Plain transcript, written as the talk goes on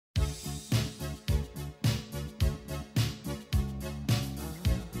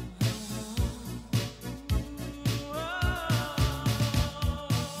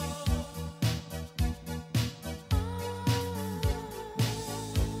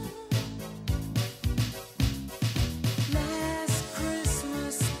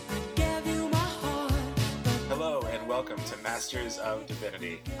Masters of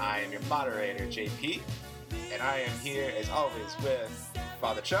Divinity. I am your moderator, JP, and I am here as always with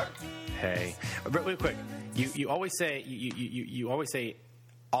Father Chuck. Hey, real quick, you always say you always say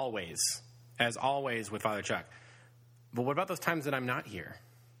always, as always with Father Chuck. But what about those times that I'm not here?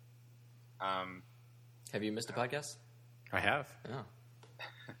 Have you missed a podcast? I have. Oh.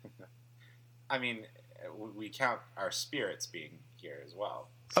 I mean, we count our spirits being here as well.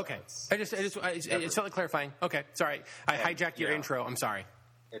 So okay, I just it's totally clarifying. Okay, sorry, I hijacked your intro. I'm sorry.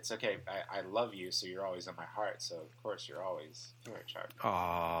 It's okay. I love you, so you're always in my heart. So of course you're always here, Chuck.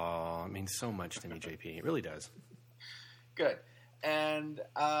 Oh, it means so much to me, JP. It really does. Good. And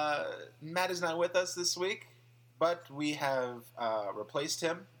Matt is not with us this week, but we have replaced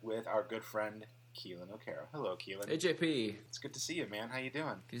him with our good friend Keelan O'Carroll. Hello, Keelan. Hey, JP. It's good to see you, man. How you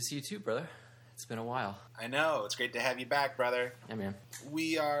doing? Good to see you too, brother. It's been a while. I know. It's great to have you back, brother. Yeah, man.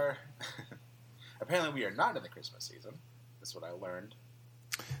 We are... Apparently we are not in the Christmas season. That's what I learned.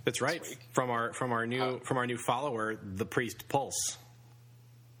 That's right. From our new follower, the priest Pulse.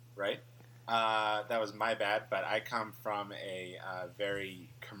 Right. That was my bad, but I come from a very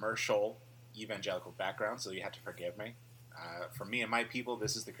commercial evangelical background, so you have to forgive me. For me and my people,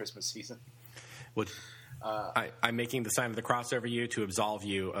 this is the Christmas season. Well, I'm making the sign of the cross over you to absolve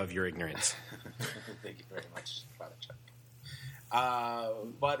you of your ignorance. Thank you very much, Father Chuck.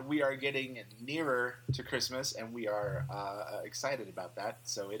 But we are getting nearer to Christmas, and we are excited about that.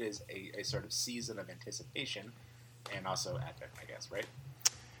 So it is a sort of season of anticipation, and also Advent, I guess, right?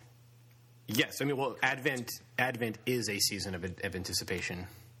 Yes, I mean, well, Advent is a season of anticipation.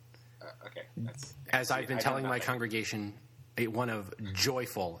 Okay, as I've been telling my congregation, one of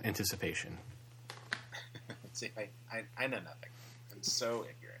joyful anticipation. See, I know nothing. I'm so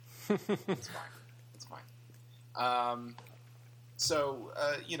ignorant. It's fine. So,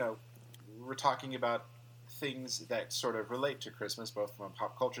 we're talking about things that sort of relate to Christmas, both from a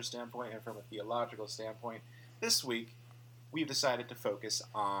pop culture standpoint and from a theological standpoint. This week, we've decided to focus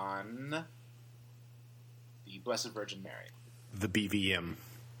on the Blessed Virgin Mary. The BVM.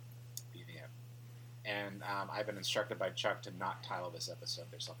 And I've been instructed by Chuck to not title this episode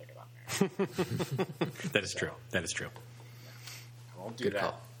 "There's Something About Mary." That is true. That is true. Yeah. I won't do that.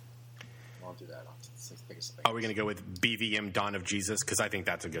 I won't do that. I'll think of something. Are we going to go with BVM Dawn of Jesus? Because I think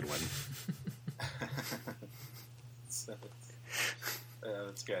that's a good one.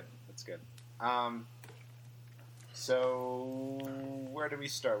 That's good. That's good. So where do we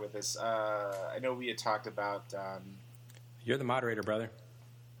start with this? I know we had talked about. You're the moderator, brother.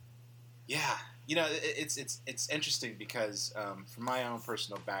 Yeah. It's interesting because from my own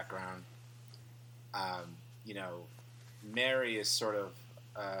personal background, Mary is sort of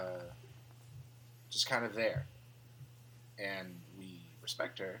just kind of there, and we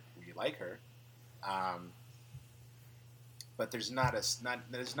respect her, we like her, but there's not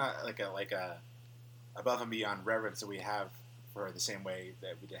like a above and beyond reverence that we have for the same way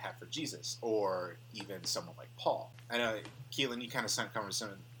that we did have for Jesus, or even someone like Paul. I know, Keelan, you kind of come from some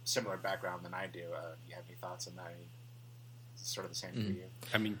similar background than I do. You have any thoughts on that? It's sort of the same for you.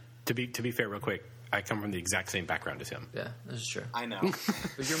 I mean, to be fair, real quick, I come from the exact same background as him. Yeah, this is true. I know,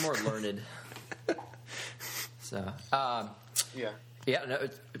 but you're more learned. So, yeah. No,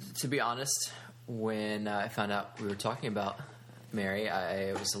 to be honest, when I found out we were talking about Mary,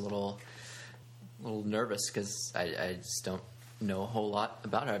 I was a little nervous because I just don't know a whole lot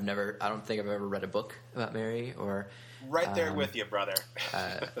about her. I don't think I've ever read a book about Mary or. Right there with you, brother.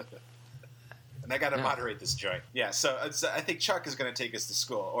 And I got to moderate this joint. Yeah, so I think Chuck is going to take us to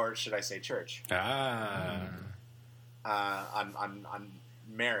school, or should I say church? On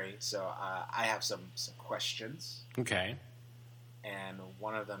Mary. So I have some questions. Okay. And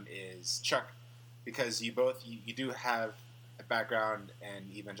one of them is, Chuck, because you do have a background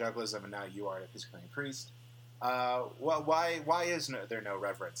in evangelicalism, and now you are an Episcopalian priest. Why is there no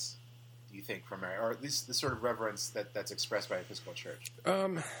reverence, do you think, for Mary, or at least the sort of reverence that's expressed by the Episcopal Church?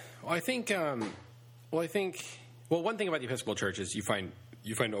 I think one thing about the Episcopal Church is you find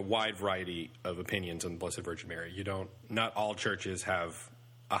a wide variety of opinions on the Blessed Virgin Mary. Not all churches have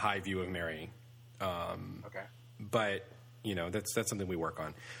a high view of Mary. Okay. But that's something we work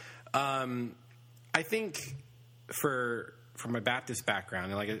on. I think for my Baptist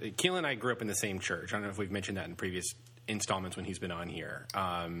background, like Keelan and I grew up in the same church. I don't know if we've mentioned that in previous installments when he's been on here.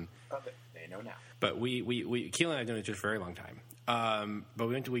 They know now. But Keelan and I have known each other for a very long time. But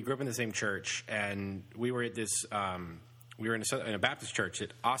we grew up in the same church, and we were at this. We were in a Baptist church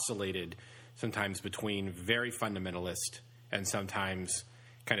that oscillated sometimes between very fundamentalist and sometimes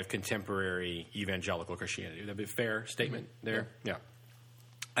kind of contemporary evangelical Christianity. Would that be a fair statement there? Yeah.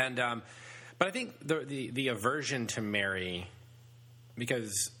 And But I think the aversion to Mary,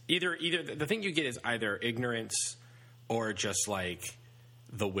 because either the thing you get is either ignorance or just like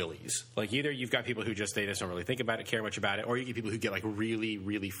the willies. Like either you've got people who just they just don't really think about it, care much about it, or you get people who get like really,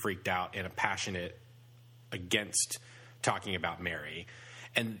 really freaked out and are passionate against talking about Mary.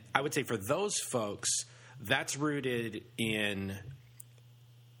 And I would say for those folks, that's rooted in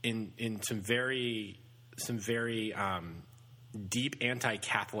some very deep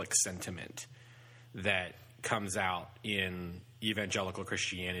anti-Catholic sentiment that comes out in evangelical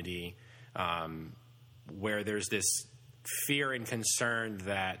Christianity, where there's this fear and concern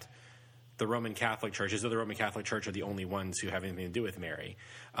that the Roman Catholic Church, as though the Roman Catholic Church are the only ones who have anything to do with Mary,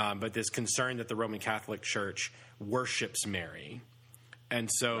 but this concern that the Roman Catholic Church worships Mary. And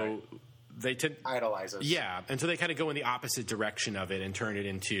so they idolizes. Yeah, and so they kind of go in the opposite direction of it and turn it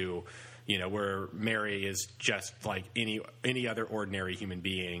into, where Mary is just like any other ordinary human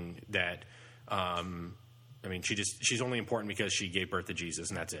being that, she's only important because she gave birth to Jesus,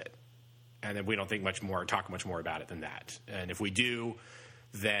 and that's it. And then we don't think talk much more about it than that. And if we do,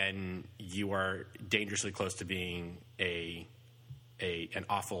 then you are dangerously close to being an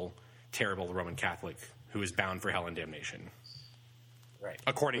awful, terrible Roman Catholic who is bound for hell and damnation. Right.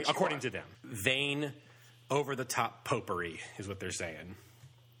 According to them. Vain, over-the-top popery is what they're saying.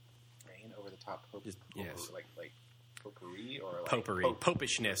 Vain, over-the-top popery? Yes. Like popery? Or like popery.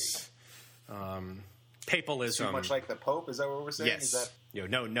 Popishness. Papalism. Too much like the Pope? Is that what we're saying? Yes. Is that...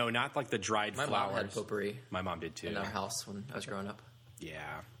 No, not like the dried flowers. My mom had potpourri. My mom did too. In our house when I was growing up.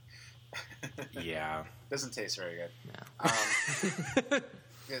 Yeah. Yeah. Doesn't taste very good. No.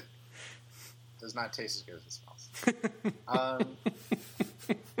 It does not taste as good as it smells.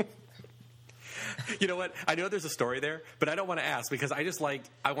 You know what? I know there's a story there, but I don't want to ask because I just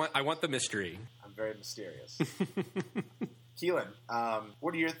I want the mystery. I'm very mysterious. Keelan,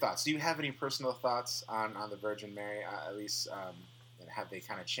 what are your thoughts? Do you have any personal thoughts on the Virgin Mary? At least, have they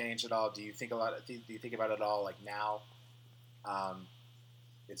kind of changed at all? Do you think about it at all? Like now,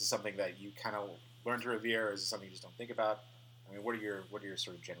 is it something that you kind of learn to revere, or is it something you just don't think about? I mean, what are your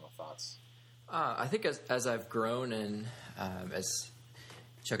sort of general thoughts? I think as I've grown and as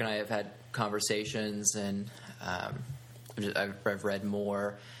Chuck and I have had conversations and I've read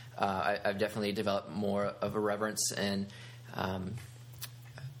more, I've definitely developed more of a reverence, and I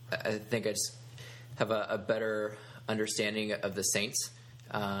think I just have a better understanding of the saints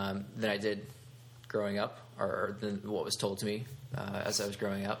than I did growing up, or than what was told to me as I was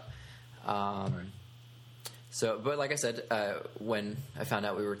growing up. But like I said, when I found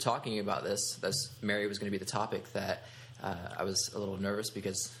out we were talking about this, Mary was going to be the topic, that I was a little nervous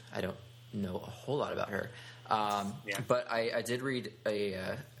because I don't know a whole lot about her. But I did read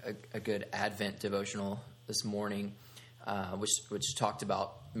a good Advent devotional this morning, which talked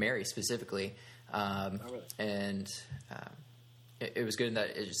about Mary specifically. Really? And it was good in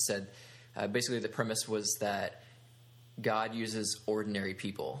that it just said, basically the premise was that God uses ordinary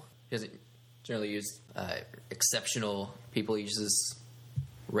people. He doesn't generally use exceptional people. He uses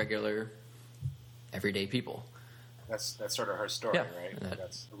regular, everyday people. That's sort of her story, right?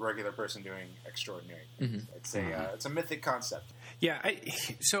 That's a regular person doing extraordinary things. Mm-hmm. It's a mythic concept. Yeah.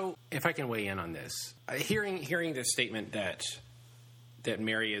 So if I can weigh in on this, hearing this statement that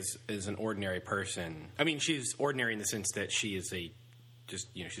Mary is an ordinary person. I mean, she's ordinary in the sense that she is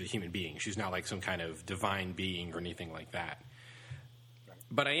she's a human being. She's not like some kind of divine being or anything like that. Right.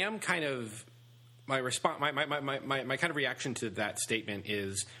 But I am kind of my response. My kind of reaction to that statement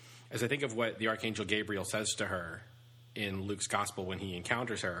is, as I think of what the Archangel Gabriel says to her in Luke's Gospel when he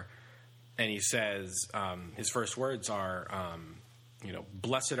encounters her, and he says his first words are,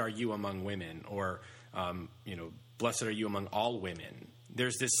 "Blessed are you among women," or "Blessed are you among all women."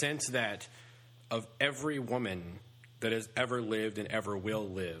 There's this sense that of every woman that has ever lived and ever will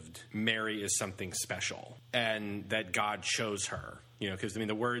lived, Mary is something special, and that God chose her. Because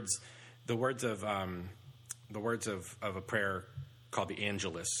the words of a prayer called the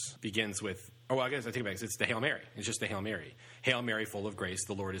Angelus begins with. Oh, well, I guess I take it back. It's the Hail Mary. It's just the Hail Mary. Hail Mary, full of grace,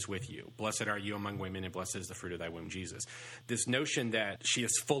 the Lord is with you. Blessed are you among women, and blessed is the fruit of thy womb, Jesus. This notion that she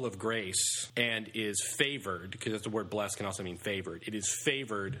is full of grace and is favored, because the word blessed can also mean favored. It is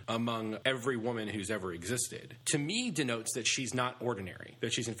favored among every woman who's ever existed. To me, denotes that she's not ordinary,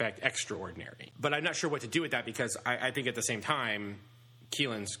 that she's in fact extraordinary. But I'm not sure what to do with that, because I think at the same time,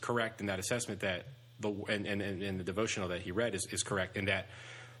 Keelan's correct in that assessment that and the devotional that he read is correct in that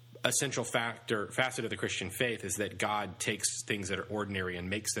a central facet of the Christian faith is that God takes things that are ordinary and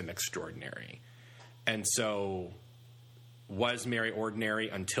makes them extraordinary. And so, was Mary ordinary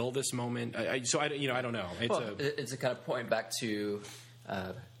until this moment? I don't know. It's a kind of point back to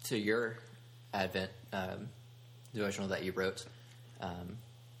your Advent devotional that you wrote,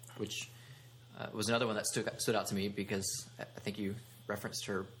 which was another one that stood out to me because I think you referenced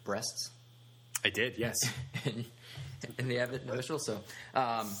her breasts. I did, yes. in the Advent devotional. So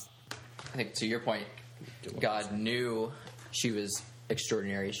I think to your point, God knew she was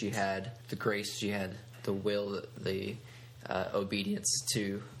extraordinary. She had the grace, she had the will, the obedience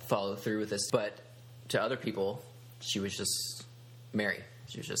to follow through with this. But to other people, she was just Mary.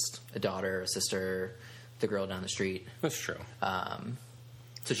 She was just a daughter, a sister, the girl down the street. That's true.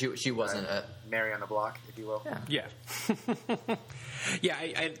 So she wasn't a Mary on the block, if you will. Yeah.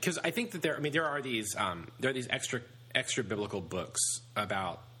 Yeah, because I think that there are these extra biblical books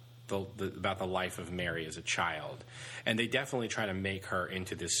about the life of Mary as a child, and they definitely try to make her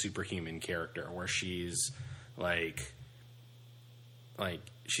into this superhuman character where she's like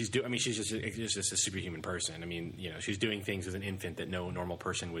she's just a superhuman person. I mean, she's doing things as an infant that no normal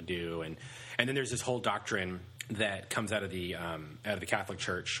person would do, and then there's this whole doctrine that comes out of the Catholic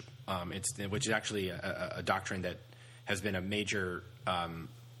Church, which is actually a doctrine that has been a major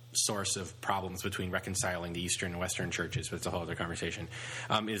source of problems between reconciling the Eastern and Western churches, but it's a whole other conversation.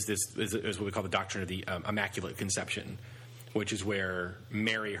 Is what we call the doctrine of the Immaculate Conception, which is where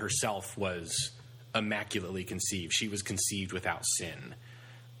Mary herself was immaculately conceived. She was conceived without sin.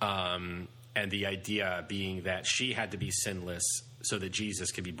 And the idea being that she had to be sinless so that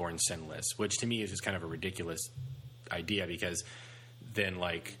Jesus could be born sinless, which to me is just kind of a ridiculous idea, because then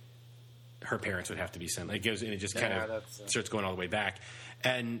her parents would have to be sinless. It goes and it just kind of starts going all the way back.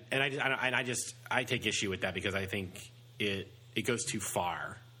 And I take issue with that because I think it goes too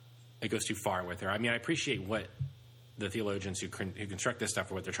far. It goes too far with her. I mean, I appreciate what the theologians who construct this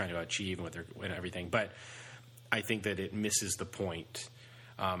stuff or what they're trying to achieve and everything, but I think that it misses the point.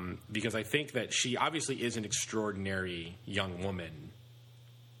 Because I think that she obviously is an extraordinary young woman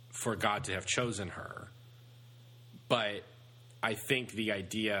for God to have chosen her. But I think the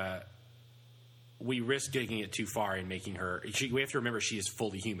idea, we risk taking it too far and making her. We have to remember she is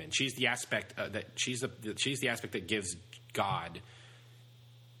fully human. She's the aspect she's the aspect that gives God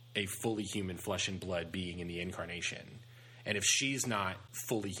a fully human flesh and blood being in the incarnation. And if she's not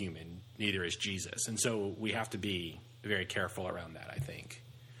fully human, neither is Jesus. And so we have to be very careful around that, I think.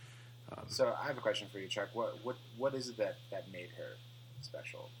 So I have a question for you, Chuck. What is it that made her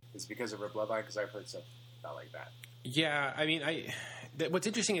special? Is it because of her bloodline? Because I've heard stuff about like that. Yeah, I mean, what's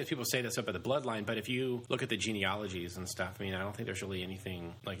interesting is people say this about the bloodline, but if you look at the genealogies and stuff, I mean, I don't think there's really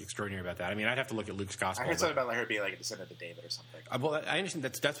anything extraordinary about that. I mean, I'd have to look at Luke's gospel. I heard something about her being a descendant of David or something. Well, I understand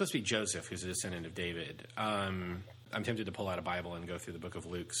that's supposed to be Joseph, who's a descendant of David. I'm tempted to pull out a Bible and go through the book of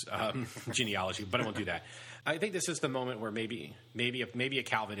Luke's genealogy, but I won't do that. I think this is the moment where maybe a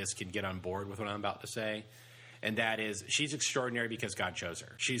Calvinist can get on board with what I'm about to say, and that is she's extraordinary because God chose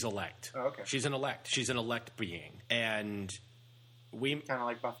her. She's elect. Oh, okay. She's an elect being, and we kind of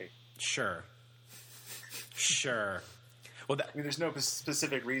like Buffy. Sure. Well, I mean, there's no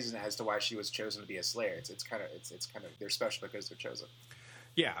specific reason as to why she was chosen to be a Slayer. It's kind of they're special because they're chosen.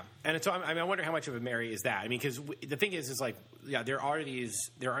 Yeah, and so I wonder how much of a Mary is that. I mean, because the thing is there are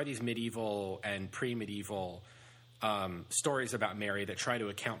these medieval and pre-medieval stories about Mary that try to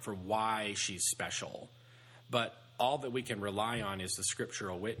account for why she's special, but all that we can rely on is the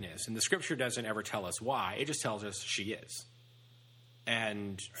scriptural witness, and the scripture doesn't ever tell us why; it just tells us she is.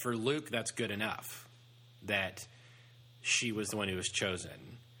 And for Luke, that's good enough that she was the one who was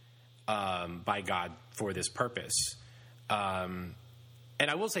chosen by God for this purpose. And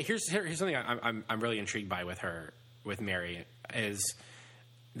I will say, here's something I'm really intrigued by with Mary is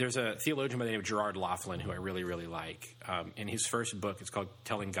there's a theologian by the name of Gerard Laughlin who I really, really like. In his first book, it's called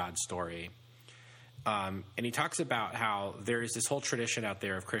Telling God's Story. And he talks about how there is this whole tradition out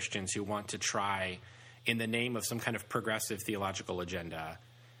there of Christians who want to try, in the name of some kind of progressive theological agenda,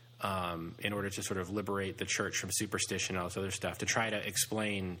 in order to sort of liberate the church from superstition and all this other stuff, to try to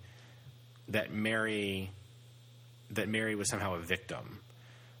explain that Mary was somehow a victim.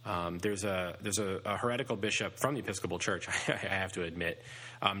 There's a heretical bishop from the Episcopal Church, I have to admit,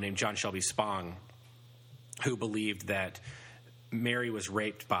 named John Shelby Spong, who believed that Mary was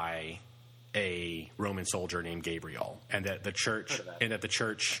raped by a Roman soldier named Gabriel, and that the church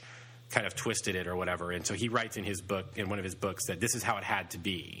kind of twisted it or whatever. And so he writes in one of his books, that this is how it had to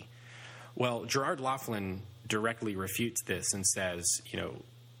be. Well, Gerard Laughlin directly refutes this and says,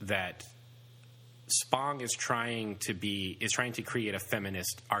 that Spong is trying to create a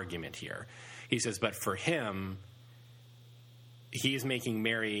feminist argument here. He says, but for him, he is making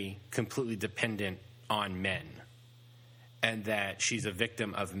Mary completely dependent on men. and that she's a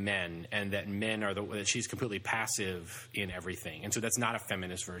victim of men, and that men are that she's completely passive in everything. And so that's not a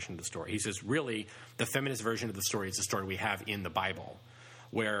feminist version of the story. He says, really, the feminist version of the story is the story we have in the Bible,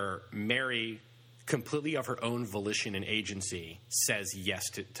 where Mary, completely of her own volition and agency, says yes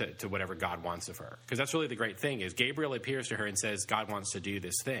to whatever God wants of her. Because that's really the great thing, is Gabriel appears to her and says, God wants to do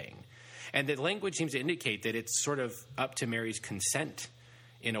this thing. And the language seems to indicate that it's sort of up to Mary's consent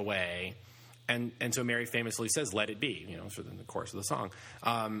in a way. And so Mary famously says, let it be, sort of in the course of the song,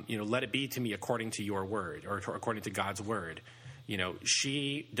 let it be to me according to your word, or according to God's word.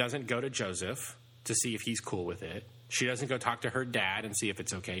 She doesn't go to Joseph to see if he's cool with it. She doesn't go talk to her dad and see if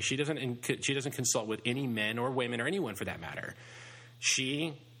it's okay. She doesn't consult with any men or women or anyone for that matter.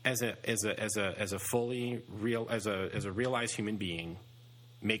 She, as a fully real, as a realized human being,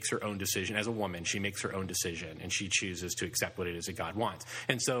 makes her own decision. As a woman, she makes her own decision, and she chooses to accept what it is that God wants.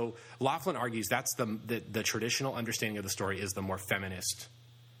 And so Laughlin argues that's the traditional understanding of the story is the more feminist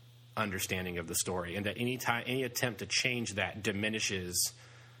understanding of the story, and that any attempt to change that diminishes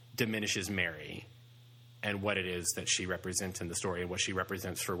Mary and what it is that she represents in the story and what she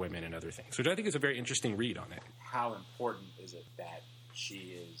represents for women and other things, which I think is a very interesting read on it. How important is it that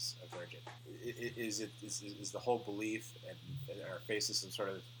she is a virgin? Is the whole belief and our faith system sort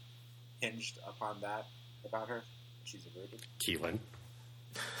of hinged upon that about her? She's a virgin. Keelan.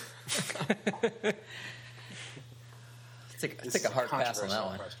 Take a hard pass on that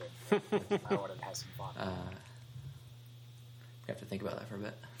one. I wanted to have some fun. You have to think about that for a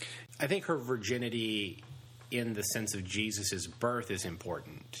bit. I think her virginity in the sense of Jesus' birth is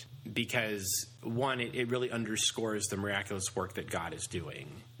important because, one, it really underscores the miraculous work that God is doing.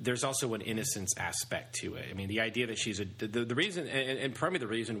 There's also an innocence aspect to it. I mean, the idea that she's the reason, and probably the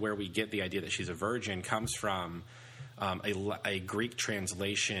reason where we get the idea that she's a virgin comes from a Greek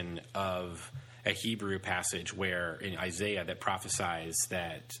translation of a Hebrew passage where in Isaiah that prophesies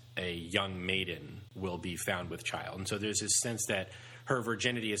that a young maiden will be found with child. And so there's this sense that her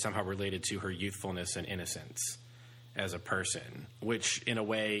virginity is somehow related to her youthfulness and innocence as a person, which in a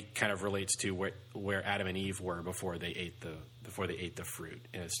way kind of relates to where Adam and Eve were before they ate the fruit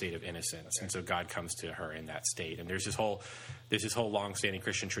in a state of innocence. And so God comes to her in that state. And there's this whole long-standing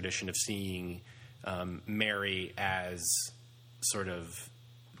Christian tradition of seeing Mary as sort of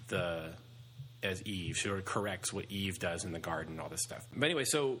as Eve. She sort of corrects what Eve does in the garden, all this stuff. But anyway,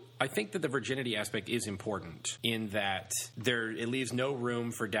 so I think that the virginity aspect is important in that it leaves no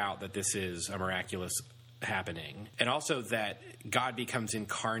room for doubt that this is a miraculous happening. And also that God becomes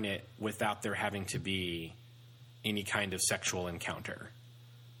incarnate without there having to be any kind of sexual encounter.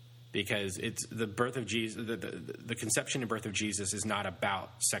 Because it's the birth of Jesus, the conception and birth of Jesus is not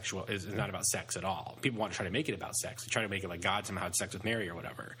about is not about sex at all. People want to try to make it about sex. They try to make it like God somehow had sex with Mary or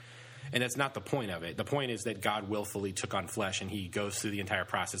whatever. And that's not the point of it. The point is that God willfully took on flesh, and he goes through the entire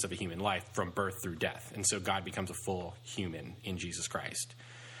process of a human life from birth through death. And so God becomes a full human in Jesus Christ.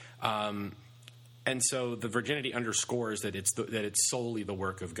 And so the virginity underscores that it's solely the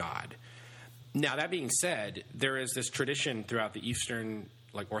work of God. Now, that being said, there is this tradition throughout the Eastern,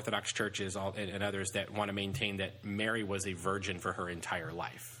 like Orthodox churches and others that want to maintain that Mary was a virgin for her entire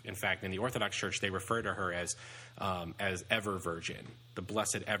life. In fact, in the Orthodox Church, they refer to her as ever virgin, the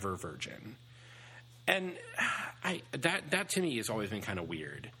blessed ever virgin. And that to me has always been kind of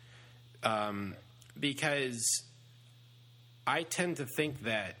weird, because I tend to think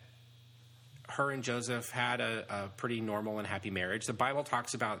that her and Joseph had a pretty normal and happy marriage. The Bible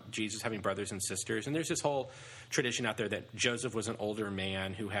talks about Jesus having brothers and sisters, and there's this whole tradition out there that Joseph was an older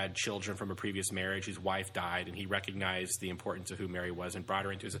man who had children from a previous marriage. His wife died, and he recognized the importance of who Mary was and brought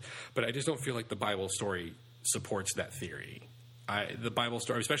her into his... But I just don't feel like the Bible story supports that theory. The Bible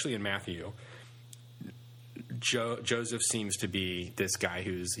story, especially in Matthew, Joseph seems to be this guy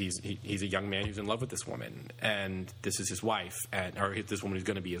he's a young man who's in love with this woman, and this is his wife, or this woman who's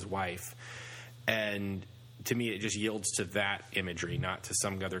going to be his wife. And to me, it just yields to that imagery, not to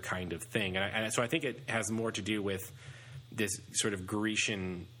some other kind of thing. And so I think it has more to do with this sort of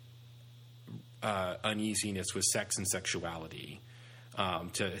Grecian uneasiness with sex and sexuality,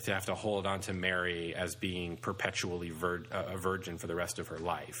 to have to hold on to Mary as being perpetually a virgin for the rest of her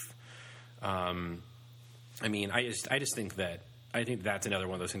life. I mean, I just think that's another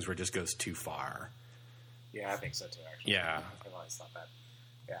one of those things where it just goes too far. Yeah, I think so too, actually. Yeah. I've always thought that.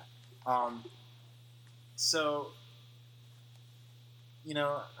 Yeah. So,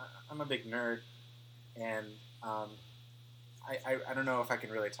 I'm a big nerd, and I don't know if I can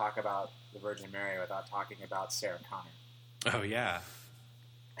really talk about the Virgin Mary without talking about Sarah Connor. Oh, yeah.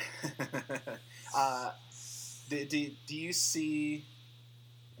 Do you see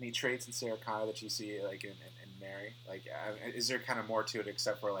any traits in Sarah Connor that you see like in Mary? Like, is there kind of more to it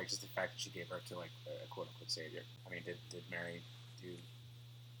except for like just the fact that she gave birth to like a quote unquote savior? I mean, did Mary do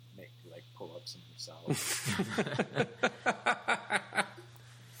like pull ups in herself?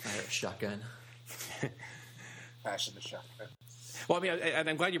 Fire a shotgun. Fashion the shotgun. Well, I mean,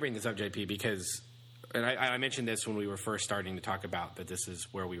 I'm glad you bring this up, JP, because, and I mentioned this when we were first starting to talk about that this is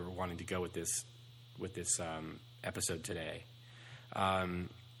where we were wanting to go with this episode today.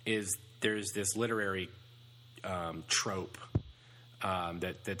 Is there's this literary trope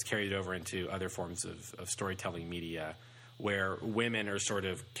that's carried over into other forms of storytelling media, where women are sort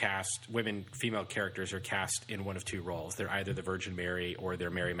of female characters are cast in one of two roles. They're either the Virgin Mary or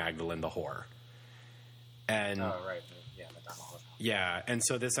they're Mary Magdalene the whore. And right, yeah, Madonna. Yeah, and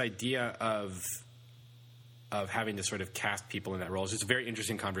so this idea of having to sort of cast people in that role is just a very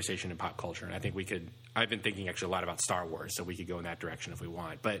interesting conversation in pop culture, and I think I've been thinking actually a lot about Star Wars, so we could go in that direction if we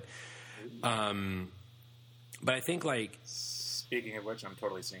want. But I think, like, speaking of which, I'm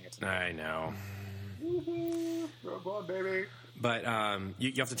totally seeing it tonight. I know. Rogue One, baby. But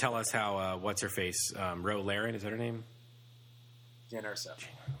you have to tell us how what's her face, Ro Laren, is that her name? Jyn Erso.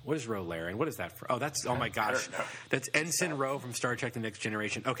 What is Ro Laren? What is that for? Oh, that's my gosh, that's Ensign Ro from Star Trek: The Next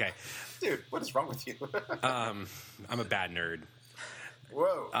Generation. Okay, dude, what is wrong with you? I'm a bad nerd.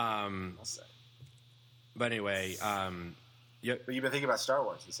 Whoa. But anyway, but you've been thinking about Star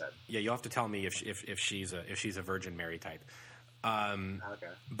Wars, you said. Yeah, you'll have to tell me if she's a Virgin Mary type. Okay.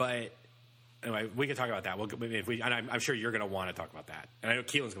 But anyway, we can talk about that. And I'm sure you're going to want to talk about that, and I know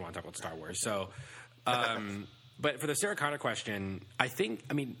Keelan's going to want to talk about Star Wars. So, but for the Sarah Connor question, I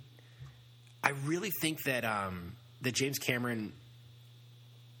really think that that James Cameron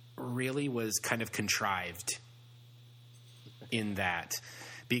really was kind of contrived in that,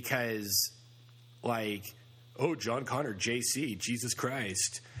 because, like, oh, John Connor, JC, Jesus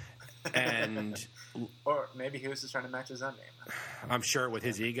Christ. And or maybe he was just trying to match his own name. I'm sure with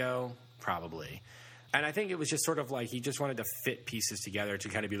his ego, probably. And I think it was just sort of like he just wanted to fit pieces together to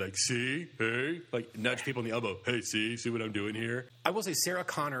kind of be like, see, hey, like nudge people in the elbow. Hey, see what I'm doing here? I will say Sarah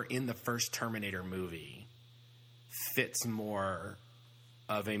Connor in the first Terminator movie fits more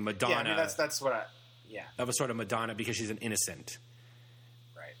of a Madonna. Yeah, I mean, that's what of a sort of Madonna, because she's an innocent.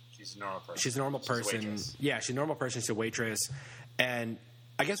 Right. She's a normal person. She's a normal person. She's a normal person. She's a waitress. And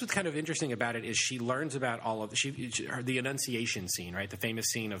I guess what's kind of interesting about it is she learns about all of the Annunciation scene, right? The famous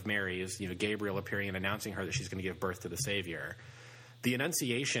scene of Mary is, Gabriel appearing and announcing her that she's going to give birth to the Savior. The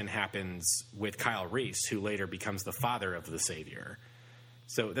Annunciation happens with Kyle Reese, who later becomes the father of the Savior.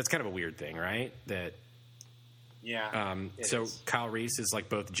 So that's kind of a weird thing, right? That so is. Kyle Reese is like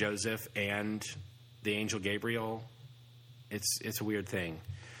both Joseph and the angel Gabriel. It's a weird thing.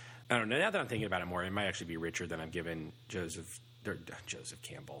 I don't know. Now that I'm thinking about it more, it might actually be richer than I'm giving Joseph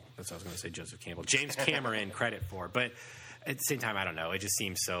Campbell. That's what I was going to say. Joseph Campbell, James Cameron credit for. But at the same time, I don't know. It just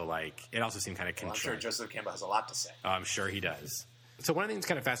seems so like it also seemed kind of. Well, I'm sure Joseph Campbell has a lot to say. I'm sure he does. So one of the things that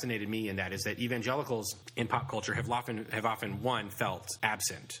kind of fascinated me in that is that evangelicals in pop culture have often one felt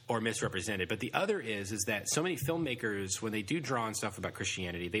absent or misrepresented, but the other is that so many filmmakers, when they do draw on stuff about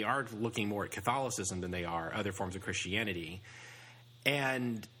Christianity, they are looking more at Catholicism than they are other forms of Christianity,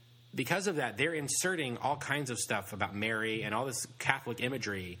 and because of that, they're inserting all kinds of stuff about Mary and all this Catholic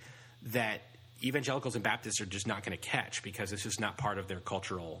imagery that evangelicals and Baptists are just not going to catch, because it's just not part of their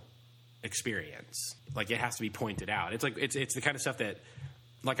cultural experience. Like, it has to be pointed out. It's like it's the kind of stuff that,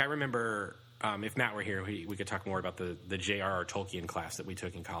 like, I remember if Matt were here, we could talk more about the J.R.R. Tolkien class that we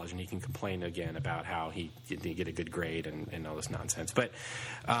took in college, and he can complain again about how he didn't get a good grade and all this nonsense. But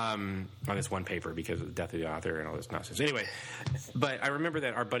on this one paper because of the death of the author and all this nonsense. Anyway, but I remember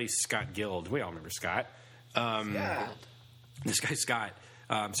that our buddy Scott Guild, we all remember Scott. This guy Scott.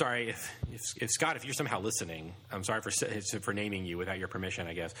 Sorry if Scott, if you're somehow listening, I'm sorry for naming you without your permission,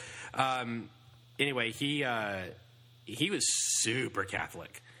 I guess. Anyway, he was super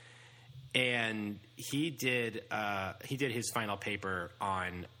Catholic, and he did his final paper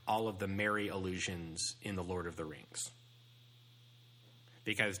on all of the Mary allusions in the Lord of the Rings,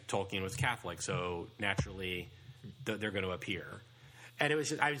 because Tolkien was Catholic, so naturally they're going to appear. And it was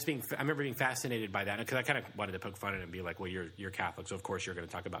just, I remember being fascinated by that, because I kind of wanted to poke fun at it and be like, well, you're Catholic, so of course you're going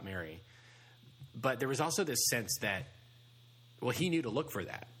to talk about Mary. But there was also this sense that, well, he knew to look for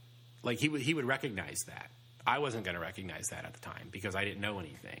that. Like, he would recognize that. I wasn't going to recognize that at the time because I didn't know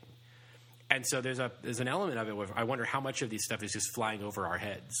anything. And so there's an element of it where I wonder how much of this stuff is just flying over our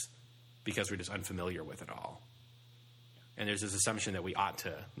heads because we're just unfamiliar with it all. And there's this assumption that we ought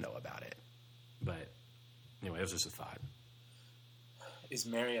to know about it. But anyway, it was just a thought. Is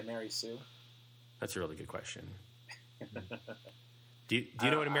Mary a Mary Sue? That's a really good question. Do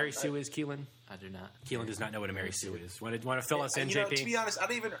you know what a Mary Sue is, Keelan? I do not. Keelan does not know what a Mary Sue is. Want to fill us in, You know, JP? to be honest, I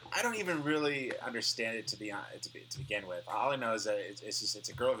don't even really understand it to begin with. All I know is that it's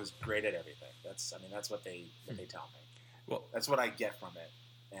a girl who's great at everything. That's what they tell me. Well, that's what I get from it,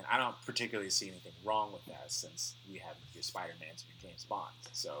 and I don't particularly see anything wrong with that since we have your Spider-Mans and your James Bonds.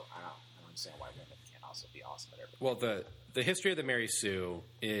 So I don't understand why women can't also be awesome at everything. Well, the history of the Mary Sue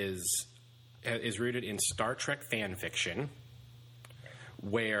is rooted in Star Trek fan fiction,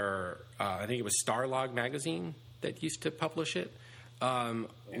 where I think it was Starlog magazine that used to publish it,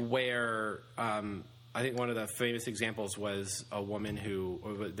 where I think one of the famous examples was a woman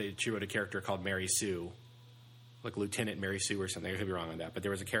she wrote a character called Mary Sue, like Lieutenant Mary Sue or something. I could be wrong on that, but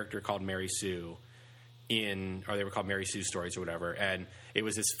there was a character called Mary Sue or they were called Mary Sue stories or whatever, and it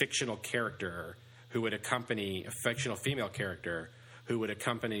was this fictional character who would accompany a fictional female character who would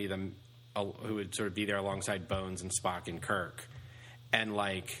accompany them, who would sort of be there alongside Bones and Spock and Kirk, and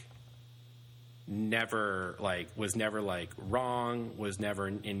was never wrong, was never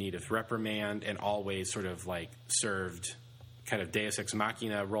in need of reprimand, and always sort of served kind of Deus Ex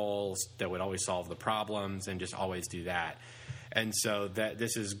Machina roles that would always solve the problems and just always do that. And so that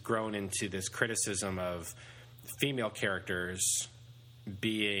this has grown into this criticism of female characters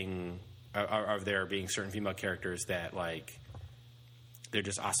being certain female characters that they're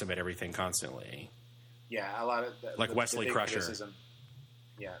just awesome at everything constantly. Yeah, a lot of like Wesley Crusher.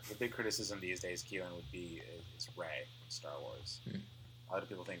 Yeah, the big criticism these days, Keelan, would be is Rey from Star Wars. A lot of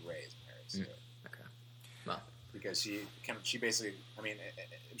people think Rey is Mary Sue. Okay. Well, because she basically,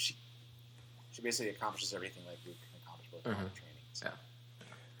 she basically accomplishes everything like Luke can accomplish with all the training. So. Yeah.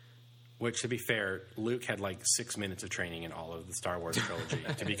 Which, to be fair, Luke had 6 minutes of training in all of the Star Wars trilogy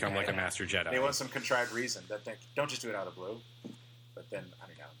to become a master Jedi. They want some contrived reason that don't just do it out of the blue. But then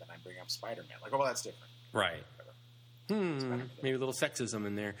then I bring up Spider-Man. Well, that's different. Right. Maybe a little sexism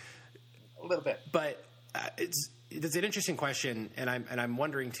in there. A little bit. But it's an interesting question, and I'm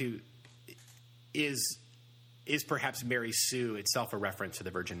wondering too, is perhaps Mary Sue itself a reference to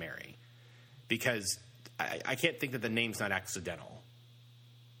the Virgin Mary? Because I can't think that the name's not accidental.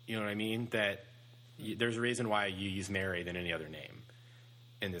 You know what I mean? That there's a reason why you use Mary than any other name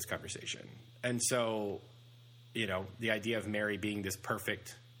in this conversation. And so, the idea of Mary being this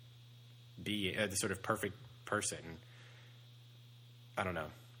perfect being, this sort of perfect person, I don't know.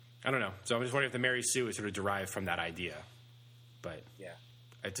 So I'm just wondering if the Mary Sue is sort of derived from that idea. But yeah,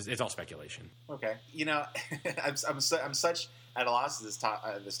 it's all speculation. Okay. I'm such at a loss of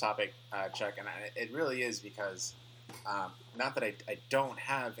this topic, Chuck, and it really is because not that I don't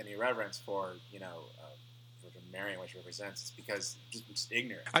have any reverence for Virgin Mary and what she represents. It's because just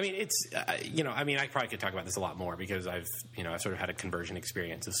ignorant. It's I probably could talk about this a lot more because I've sort of had a conversion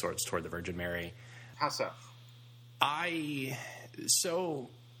experience of sorts toward the Virgin Mary. How so? So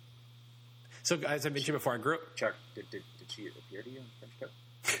as I mentioned before, I grew up. Chuck, did she appear to you in French Cup?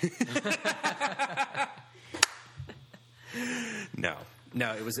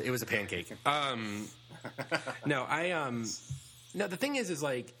 No, it was a pancake. No, the thing is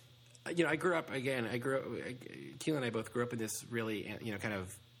I grew up Keelan and I both grew up in this really, kind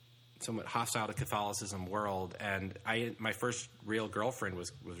of somewhat hostile to Catholicism world. And my first real girlfriend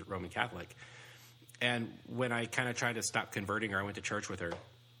was Roman Catholic. And when I kind of tried to stop converting her, I went to church with her.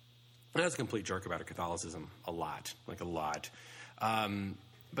 And I was a complete jerk about her Catholicism a lot.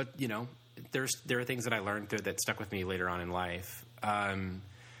 But, there are things that I learned that stuck with me later on in life. But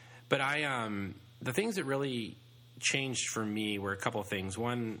the things that really changed for me were a couple of things.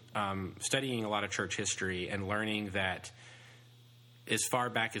 One, studying a lot of church history and learning that as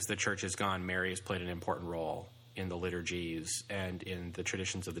far back as the church has gone, Mary has played an important role in the liturgies and in the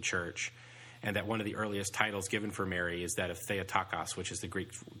traditions of the church. And that one of the earliest titles given for Mary is that of Theotokos, which is the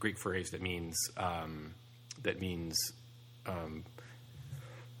Greek phrase that means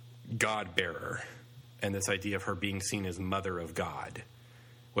God bearer, and this idea of her being seen as mother of God,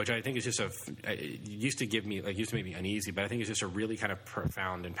 which I think is just it used to make me uneasy, but I think it's just a really kind of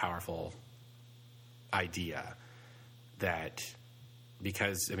profound and powerful idea that.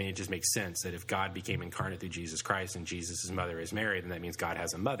 Because, it just makes sense that if God became incarnate through Jesus Christ and Jesus' mother is Mary, then that means God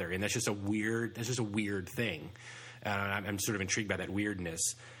has a mother. And that's just a weird thing. I'm sort of intrigued by that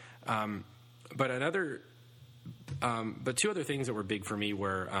weirdness. But two other things that were big for me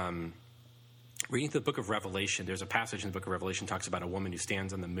were reading the book of Revelation. There's a passage in the book of Revelation that talks about a woman who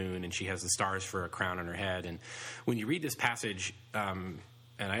stands on the moon and she has the stars for a crown on her head. And when you read this passage,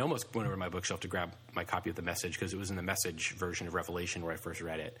 and I almost went over to my bookshelf to grab my copy of the Message because it was in the Message version of Revelation where I first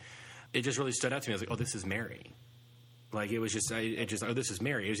read it. It just really stood out to me. I was like, oh, this is Mary. It was just, oh, this is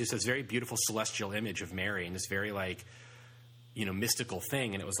Mary. It was just this very beautiful celestial image of Mary and this very mystical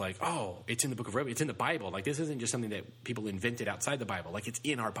thing, and it was like, oh, it's in the book of Revelation, it's in the Bible. Like, this isn't just something that people invented outside the Bible. Like, it's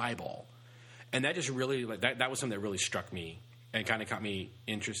in our Bible. And that just really, like, that was something that really struck me and kind of got me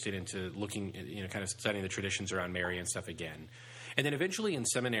interested into looking, kind of studying the traditions around Mary and stuff again. And then eventually in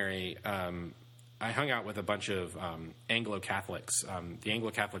seminary, I hung out with a bunch of Anglo-Catholics. The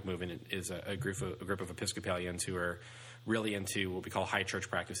Anglo-Catholic movement is a group of Episcopalians who are really into what we call high church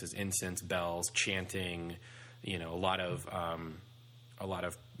practices: incense, bells, chanting, a lot of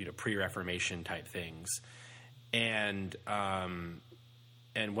pre-Reformation type things. And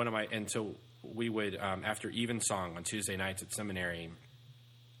so we would after evensong on Tuesday nights at seminary,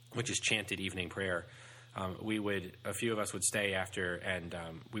 which is chanted evening prayer, a few of us would stay after, and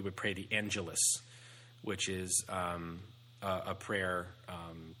we would pray the Angelus, which is a prayer.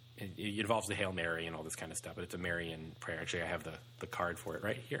 It involves the Hail Mary and all this kind of stuff, but it's a Marian prayer. Actually, I have the card for it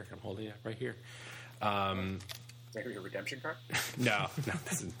right here. I'm holding it right here. Is that your redemption card? No,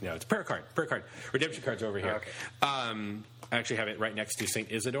 it's a prayer card. Redemption card's over here. Oh, okay. I actually have it right next to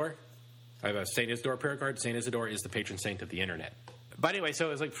St. Isidore. I have a St. Isidore prayer card. St. Isidore is the patron saint of the internet. But anyway, so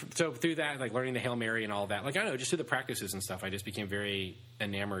it was like, so through that, like learning the Hail Mary and all that, like, I don't know, just through the practices and stuff, I just became very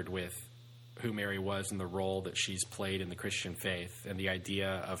enamored with who Mary was and the role that she's played in the Christian faith, and the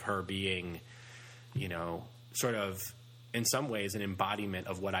idea of her being, sort of, in some ways, an embodiment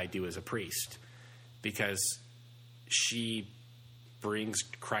of what I do as a priest, because she brings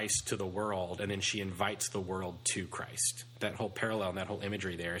Christ to the world, and then she invites the world to Christ. That whole parallel and that whole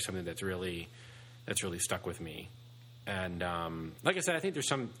imagery there is something that's really stuck with me. And like I said, I think there's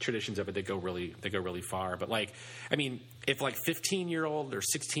some traditions of it that go really far. But if 15-year-old or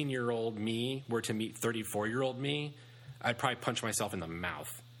 16-year-old me were to meet 34-year-old me, I'd probably punch myself in the mouth.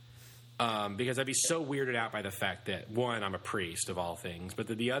 Because I'd be so weirded out by the fact that, one, I'm a priest of all things, but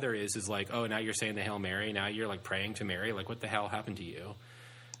the other is like, oh, now you're saying the Hail Mary, now you're like praying to Mary, like what the hell happened to you?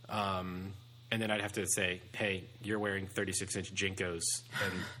 And then I'd have to say, hey, you're wearing 36-inch Jinkos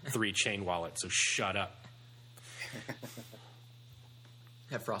and 3 chain wallets, so shut up.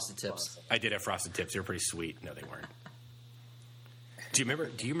 Have frosted tips. I did have frosted tips. They were pretty sweet. No, they weren't. Do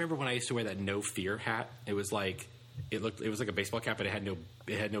you remember when I used to wear that No Fear hat? It was like it was like a baseball cap, but it had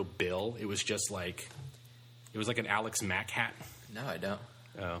no bill. It was just like an Alex Mack hat. No, I don't.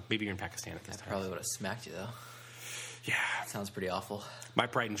 Oh, maybe you're in Pakistan at this time. Probably would have smacked you though. Yeah, sounds pretty awful. My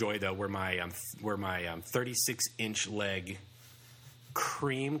pride and joy though were my 36-inch leg,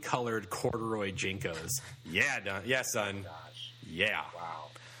 cream-colored corduroy Jinkos. Yeah, son. Gosh. Yeah. Wow.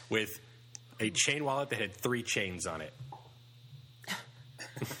 With a chain wallet that had 3 chains on it.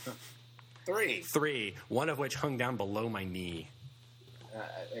 3, one of which hung down below my knee.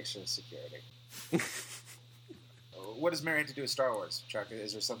 Extra security. What does Mary have to do with Star Wars, Chuck?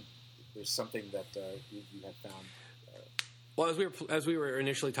 Is there something that you have found? Well, as we were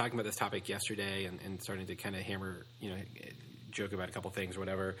initially talking about this topic yesterday and starting to kind of hammer, joke about a couple things or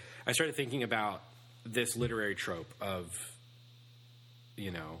whatever, I started thinking about this literary trope of,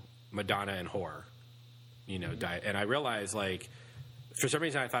 Madonna and whore, and I realized, like, for some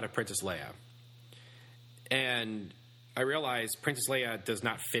reason I thought of Princess Leia. And I realized Princess Leia does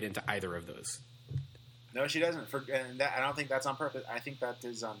not fit into either of those. No, she doesn't. I don't think that's on purpose. I think that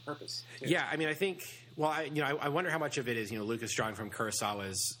is on purpose, too. Yeah, I mean, I think, I wonder how much of it is, Lucas drawing from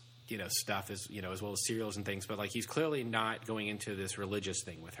Kurosawa's, stuff as well as serials and things, but like he's clearly not going into this religious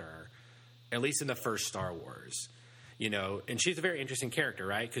thing with her, at least in the first Star Wars, and she's a very interesting character,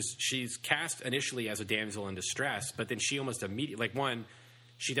 right? Because she's cast initially as a damsel in distress, but then she almost immediately,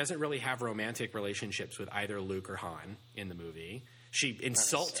 she doesn't really have romantic relationships with either Luke or Han in the movie. She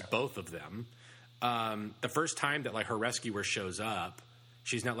insults both of them. The first time that her rescuer shows up,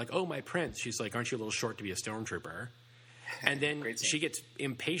 she's not like, oh, my prince. She's like, aren't you a little short to be a stormtrooper? And then she gets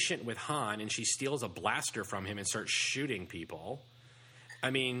impatient with Han, and she steals a blaster from him and starts shooting people.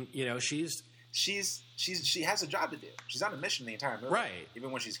 I mean, she has a job to do. She's on a mission the entire movie. Right.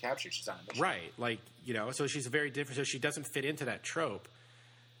 Even when she's captured, she's on a mission. Right. So she's very different. So she doesn't fit into that trope.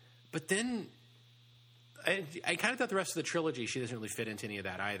 But then I kind of thought the rest of the trilogy, she doesn't really fit into any of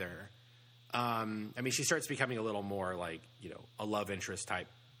that either. She starts becoming a little more like, a love interest type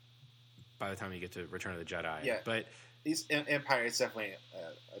by the time you get to Return of the Jedi. Yeah. But Empire is definitely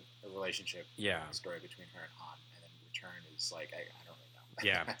a relationship. Yeah. A story between her and Han, and then Return is like, I don't really know.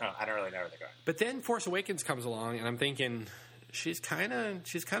 Yeah. I don't really know where they're going. But then Force Awakens comes along, and I'm thinking she's kind of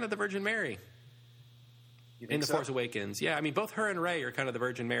the Virgin Mary in the Force Awakens. Yeah, I mean, both her and Rey are kind of the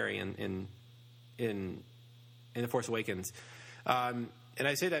Virgin Mary in the Force Awakens, and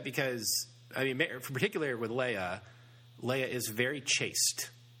I say that because particularly with Leia is very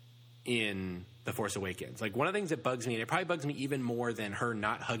chaste in The Force Awakens. Like, one of the things that bugs me, and it probably bugs me even more than her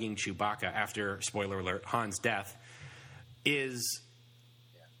not hugging Chewbacca after, spoiler alert, Han's death, is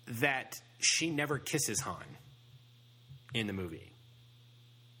that she never kisses Han in the movie.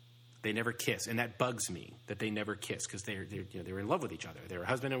 They never kiss, and that bugs me that they never kiss because they were in love with each other. They were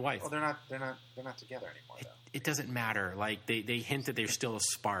husband and wife. Well, they're not together anymore. Though. It doesn't matter. Like they hint that there's still a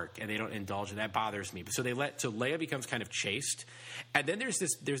spark, and they don't indulge, and that bothers me. So Leia becomes kind of chaste, and then there's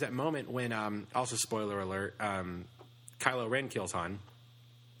that moment when also spoiler alert, Kylo Ren kills Han,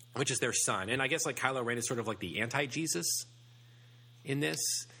 which is their son, and I guess like Kylo Ren is sort of like the anti-Jesus in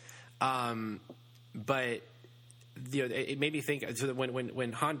this, but. It made me think. So that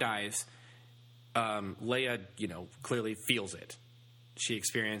when Han dies, Leia, clearly feels it. She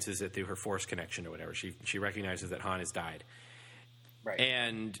experiences it through her Force connection or whatever. She recognizes that Han has died, right?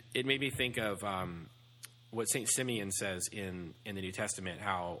 And it made me think of what Saint Simeon says in the New Testament.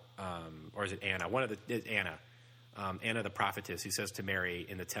 How, or is it Anna? Anna, Anna the prophetess, who says to Mary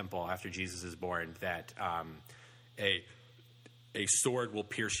in the temple after Jesus is born that a sword will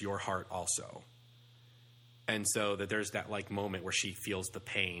pierce your heart also. And so that there's that like moment where she feels the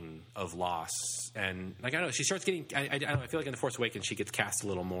pain of loss, and like I don't know, she starts getting. I don't know. I feel like in The Force Awakens she gets cast a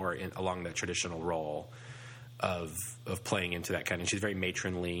little more along that traditional role of playing into that kind. And she's very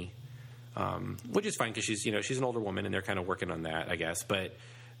matronly, which is fine because she's an older woman, and they're kind of working on that, I guess. But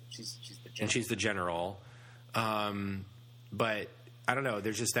she's the general. But I don't know.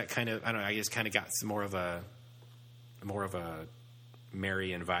 There's just that kind of. I don't know. I just kind of got some more of a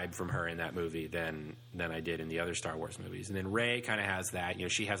Marian vibe from her in that movie than I did in the other Star Wars movies. And then Rey kind of has that.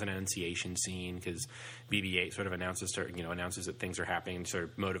 She has an Annunciation scene because BB-8 sort of announces that things are happening, sort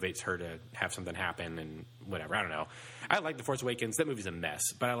of motivates her to have something happen and whatever. I don't know. I like The Force Awakens. That movie's a mess,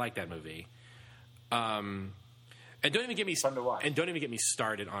 but I like that movie. And don't even get me fun to watch. And don't even get me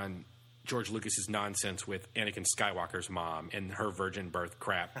started on George Lucas's nonsense with Anakin Skywalker's mom and her virgin birth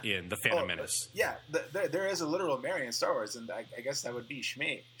crap in The Phantom Menace. Yeah, there is a literal Mary in Star Wars, and I guess that would be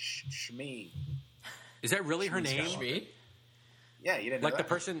Shmi. Is that really her name? Shmi? Yeah, you didn't like know the that?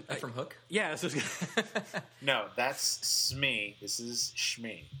 person from Hook? Yeah. No, that's Shmi. This is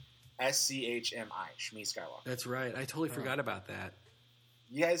Shmi. SCHMI. Shmi Skywalker. That's right. I totally forgot about that.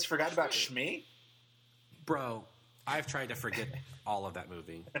 You guys forgot about Shmi? Bro, I've tried to forget all of that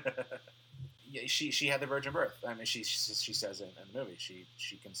movie. Yeah, she had the virgin birth. I mean, she says in the movie she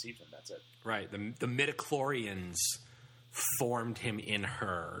conceived him. That's it. Right. The midichlorians formed him in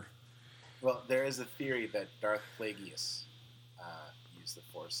her. Well, there is a theory that Darth Plagueis used the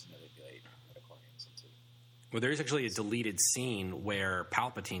Force to manipulate midichlorians into. Well, there is actually a deleted scene where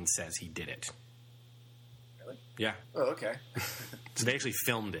Palpatine says he did it. Really? Yeah. Oh, okay. So they actually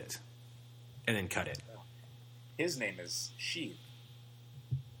filmed it and then cut it. His name is Sheev.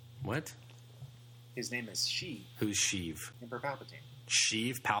 What? His name is Sheev. Who's Sheev? Emperor Palpatine.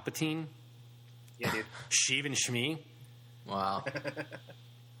 Sheev Palpatine? Yeah, dude. Sheev and Shmi? Wow.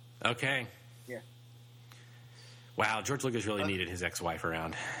 Okay. Yeah. Wow, George Lucas really needed his ex-wife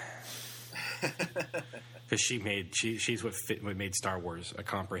around. Because she's what made Star Wars a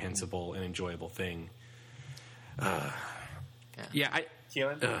comprehensible and enjoyable thing.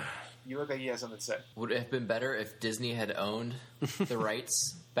 Keelan, you look like you have something to say. Would it have been better if Disney had owned the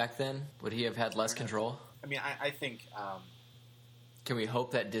rights back then? Would he have had less control? I mean, I think... Can we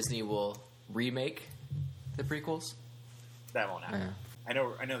hope that Disney will remake the prequels? That won't happen. Yeah. I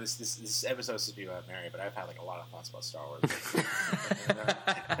know this episode is to be about Mary, but I've had like a lot of thoughts about Star Wars.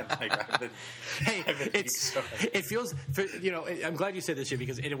 It feels, I'm glad you said this here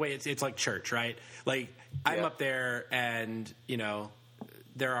because in a way it's like church, right? Like I'm up there, and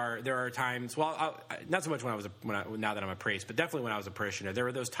there are times. Well, not so much now that I'm a priest, but definitely when I was a parishioner, there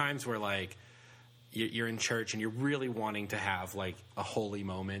were those times where like you're in church and you're really wanting to have like a holy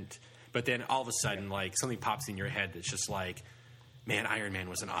moment, but then all of a sudden like something pops in your head that's just like, man, Iron Man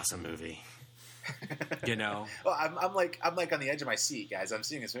was an awesome movie. Well, I'm like on the edge of my seat, guys. I'm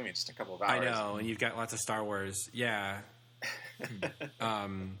seeing this movie in just a couple of hours. I know, and you've got lots of Star Wars. Yeah. I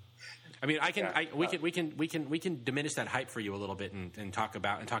mean, we can diminish that hype for you a little bit and talk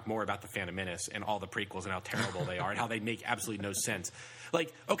more about the Phantom Menace and all the prequels and how terrible they are and how they make absolutely no sense.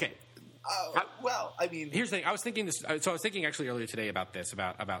 Like, okay. Well, I mean, here's the thing. I was thinking actually earlier today about this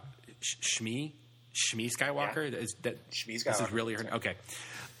about Shmi Skywalker. Yeah. Shmi Skywalker. This is really her. Okay.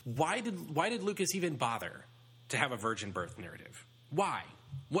 Why did Lucas even bother to have a virgin birth narrative? Why?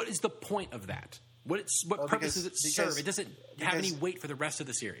 What is the point of that? What purpose does it serve? It doesn't have any weight for the rest of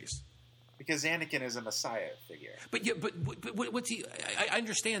the series. Because Anakin is a Messiah figure. But what's he? I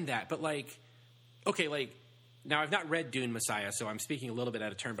understand that, but like, okay, like now I've not read Dune Messiah, so I'm speaking a little bit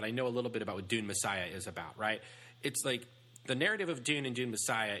out of turn, but I know a little bit about what Dune Messiah is about, right? It's like the narrative of Dune and Dune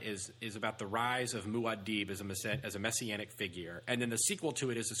Messiah is about the rise of Muad'Dib as a messianic figure, and then the sequel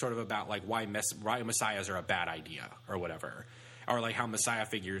to it is sort of about like why messiahs are a bad idea or whatever, or like how messiah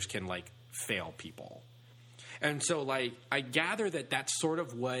figures can like fail people. And so, like, I gather that that's sort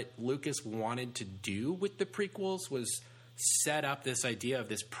of what Lucas wanted to do with the prequels, was set up this idea of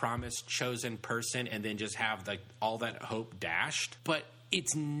this promised chosen person and then just have like all that hope dashed. But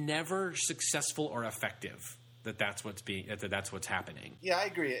it's never successful or effective. That's what's happening. Yeah, I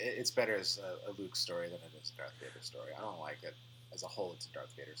agree. It's better as a Luke story than it is a Darth Vader story. I don't like it as a whole. It's a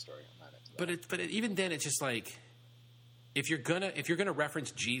Darth Vader story. I'm not into that. But even then, it's just like if you're gonna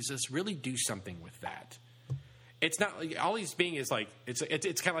reference Jesus, really do something with that. It's not like all he's being is like it's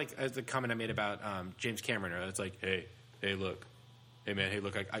kind of like the comment I made about James Cameron. It's like, hey, look. Hey man, hey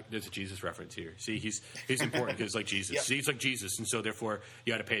look! There's a Jesus reference here. See, he's important because like Jesus. Yep. See, he's like Jesus, and so therefore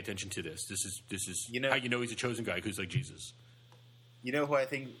you got to pay attention to this. This is how you know he's a chosen guy who's like Jesus. You know who I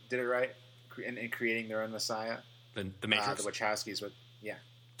think did it right in creating their own Messiah? The Matrix. The Wachowskis. Yeah,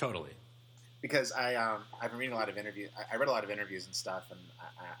 totally. Because I've been reading a lot of interviews. I read a lot of interviews and stuff, and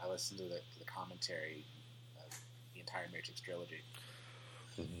I listened to the commentary of the entire Matrix trilogy.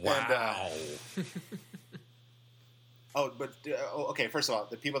 Wow. And, okay. First of all,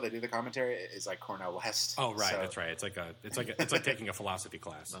 the people that do the commentary is like Cornel West. Oh, right, so. That's right. It's like taking a philosophy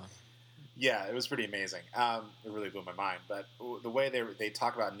class. Wow. Yeah, it was pretty amazing. It really blew my mind. But the way they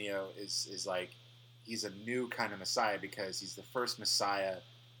talk about Neo is like he's a new kind of Messiah because he's the first Messiah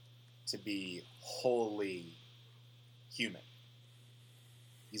to be wholly human.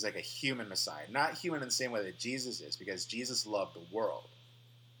 He's like a human Messiah, not human in the same way that Jesus is, because Jesus loved the world.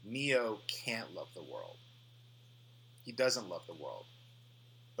 Neo can't love the world. He doesn't love the world,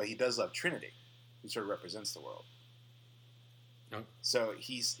 but he does love Trinity, who sort of represents the world. Oh. So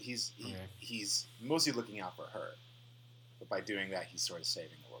he's mostly looking out for her, but by doing that, he's sort of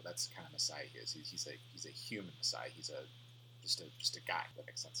saving the world. That's the kind of Messiah he is. He's a human Messiah. He's just a guy. That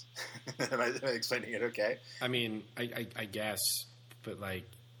makes sense. Am I explaining it okay? I mean, I guess, but like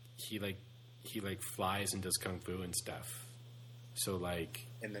he flies and does kung fu and stuff. So like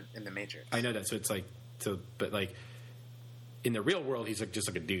in the Matrix, I know that. So it's like but like. In the real world, he's like just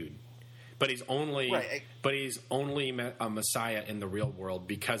like a dude, but he's only a Messiah in the real world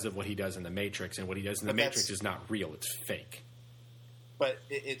because of what he does in the Matrix, and what he does in the Matrix is not real; it's fake. But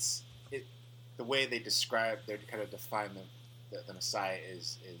it's the way they kind of define the Messiah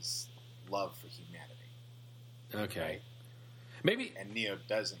is love for humanity. Okay, right? Maybe. And Neo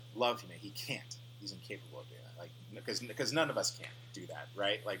doesn't love humanity; he can't. He's incapable of doing that. Like because none of us can do that,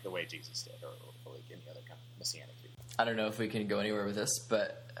 right? Like the way Jesus did, or like any other kind of messianic figure. I don't know if we can go anywhere with this,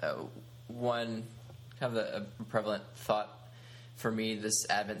 but one kind of a prevalent thought for me this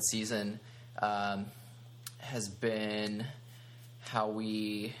Advent season has been how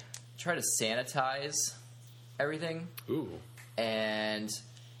we try to sanitize everything. Ooh. And,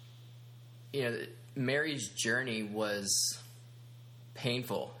 Mary's journey was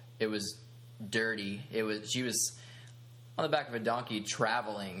painful. It was dirty. She was on the back of a donkey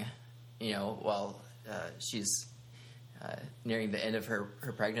traveling, while she's nearing the end of her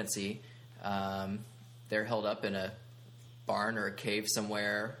pregnancy. They're held up in a barn or a cave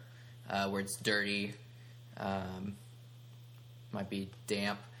somewhere where it's dirty, might be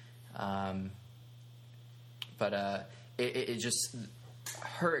damp, but it just,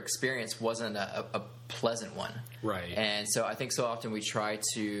 her experience wasn't a pleasant one, right? And so I think so often we try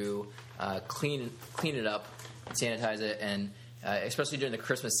to clean it up, sanitize it, and especially during the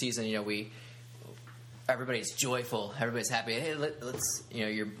Christmas season, everybody's joyful, everybody's happy. Hey, let's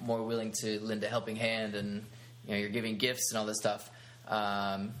you're more willing to lend a helping hand, and you're giving gifts and all this stuff.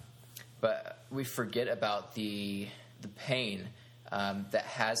 But we forget about the pain that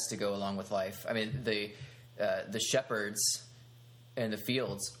has to go along with life. I mean, the shepherds in the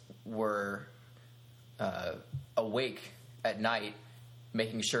fields were awake at night,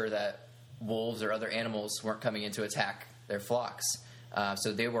 making sure that wolves or other animals weren't coming in to attack their flocks.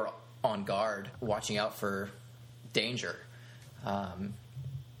 So they were on guard, watching out for danger. So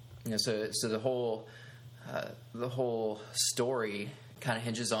the whole story kind of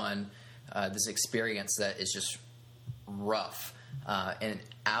hinges on this experience that is just rough, and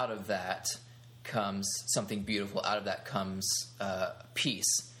out of that comes something beautiful. Out of that comes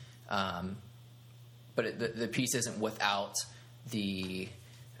peace. But the peace isn't without the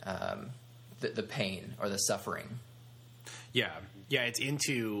pain or the suffering. Yeah. It's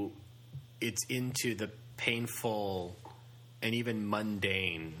into the painful and even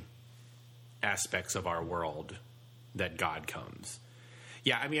mundane aspects of our world that God comes.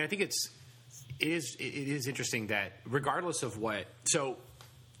 Yeah, I mean, I think it is interesting that regardless of what, so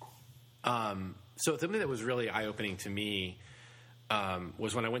something that was really eye opening to me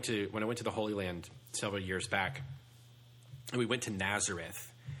was when I went to the Holy Land several years back, and we went to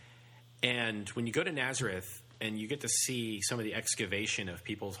Nazareth, and when you go to Nazareth and you get to see some of the excavation of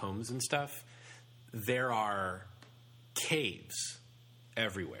people's homes and stuff, there are caves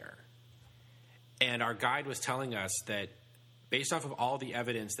everywhere. And our guide was telling us that based off of all the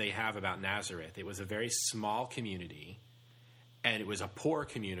evidence they have about Nazareth, it was a very small community, and it was a poor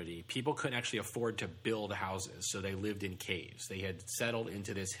community. People couldn't actually afford to build houses, so they lived in caves. They had settled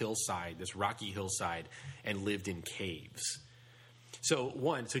into this hillside, this rocky hillside, and lived in caves. So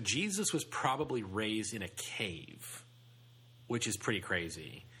Jesus was probably raised in a cave, which is pretty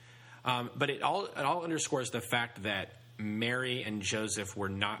crazy. But it all underscores the fact that Mary and Joseph were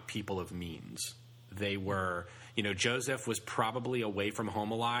not people of means. They were, Joseph was probably away from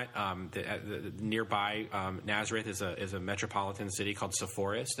home a lot. Nearby Nazareth is a metropolitan city called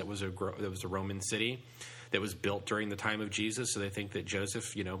Sepphoris that was a Roman city that was built during the time of Jesus. So they think that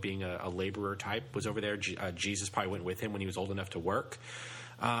Joseph, being a laborer type, was over there. Jesus probably went with him when he was old enough to work.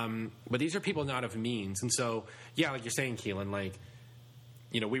 But these are people not of means. And so, yeah, like you're saying, Keelan, like,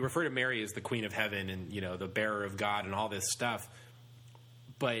 we refer to Mary as the Queen of Heaven and, the bearer of God and all this stuff.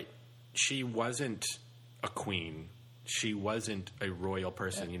 But she wasn't a queen. She wasn't a royal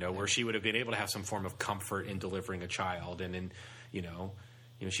person, where she would have been able to have some form of comfort in delivering a child. And then,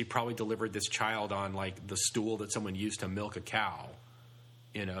 she probably delivered this child on, like, the stool that someone used to milk a cow.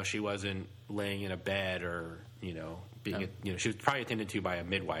 She wasn't laying in a bed or, being, she was probably attended to by a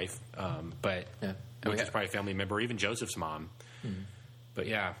midwife, which is probably a family member, or even Joseph's mom. Mm-hmm. But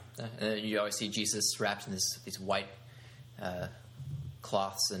yeah. And you always see Jesus wrapped in these white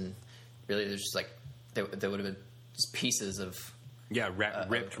cloths, and really there's just like, there would have been just pieces of... Yeah,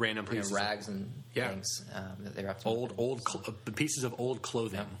 ripped random pieces. Rags and things that they wrapped in. Pieces of old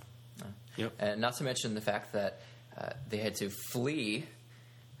clothing. Yeah. Yep. And not to mention the fact that they had to flee,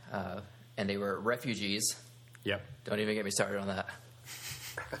 and they were refugees. Yep. Don't even get me started on that.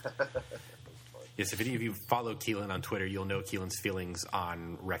 Yes, if any of you follow Keelan on Twitter, you'll know Keelan's feelings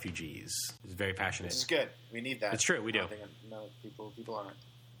on refugees. He's very passionate. It's good. We need that. It's true. We do. No, people aren't.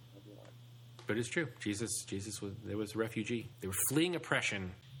 But it's true. Jesus was a refugee. They were fleeing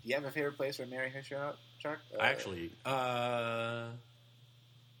oppression. Do you have a favorite place where Mary has shown up, Chuck? Actually, no,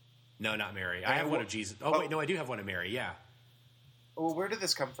 not Mary. I have one of Jesus. Oh, wait, no, I do have one of Mary. Yeah. Well, where did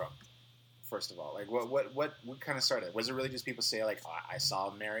this come from? First of all, like what kind of started? Was it really just people say like, oh, I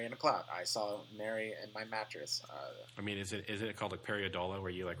saw Mary in a cloud, I saw Mary in my mattress? I mean, is it called like periodola,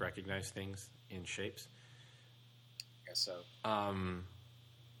 where you like recognize things in shapes? I guess so. I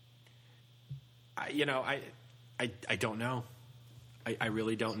don't know. I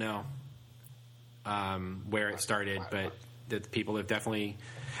really don't know where it started, but that people have definitely.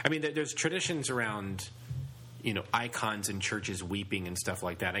 I mean, there's traditions around, icons in churches weeping and stuff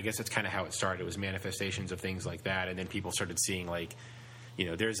like that. I guess that's kind of how it started. It was manifestations of things like that, and then people started seeing like,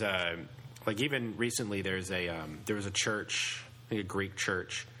 there's a even recently there was a church, I think a Greek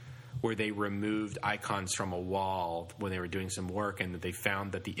church, where they removed icons from a wall when they were doing some work, and they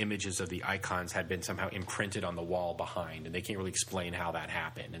found that the images of the icons had been somehow imprinted on the wall behind, and they can't really explain how that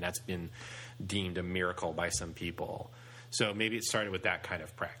happened, and that's been deemed a miracle by some people. So maybe it started with that kind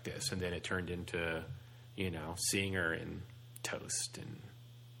of practice, and then it turned into, seeing her in toast and,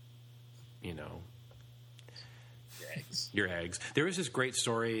 your eggs. There was this great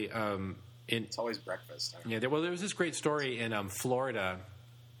story. It's always breakfast. Yeah, there was this great story in Florida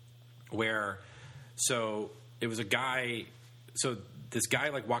where, it was a guy. So this guy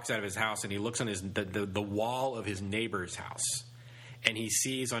like walks out of his house and he looks on the wall of his neighbor's house, and he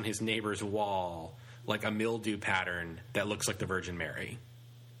sees on his neighbor's wall like a mildew pattern that looks like the Virgin Mary.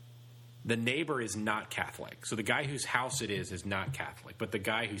 The neighbor is not Catholic, so the guy whose house it is not Catholic, but the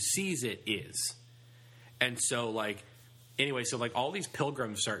guy who sees it is. And so anyway, so all these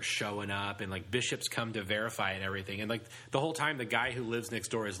pilgrims start showing up, and bishops come to verify and everything. And the whole time, the guy who lives next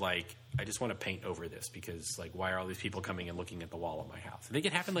door is like, I just want to paint over this because why are all these people coming and looking at the wall of my house? I think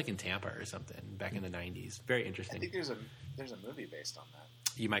it happened in Tampa or something back in the 90s. Very interesting. I think there's a movie based on that.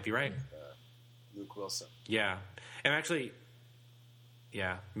 You might be right. Luke Wilson. Yeah. And actually,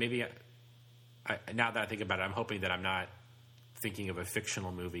 yeah, maybe now that I think about it, I'm hoping that I'm not thinking of a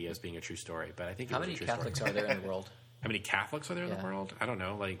fictional movie as being a true story, but I think how many Catholics story. are there in the world? How many Catholics are there in the world? I don't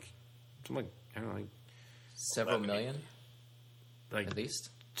know, several million, at least.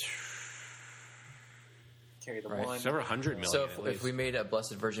 carry the Right. one. Several hundred million. So at if least. we made a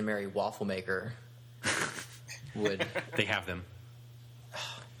Blessed Virgin Mary waffle maker, would They have them.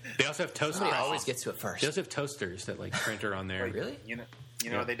 They also have toasters. somebody always gets to it first? They also have toasters that like printer on there. Wait, Really? You know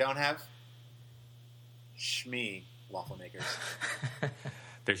Yeah. what they don't have? Shmee waffle makers.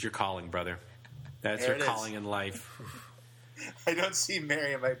 There's your calling, brother. That's There your it is. calling in life. I don't see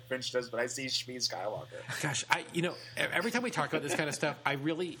Mary in my French toast, but I see Shmee Skywalker. Gosh, every time we talk about this kind of stuff, I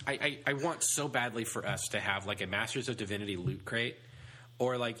want so badly for us to have like a Masters of Divinity loot crate,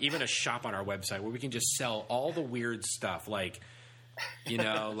 or like even a shop on our website where we can just sell all the weird stuff, like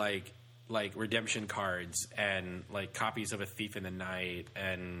like redemption cards and like copies of A Thief in the Night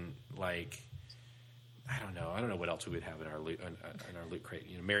and like I don't know what else we would have in our loot crate.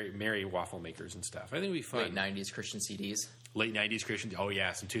 Mary waffle makers and stuff. I think it'd be fun. Late 90s Christian CDs. Late 90s Christian. Oh,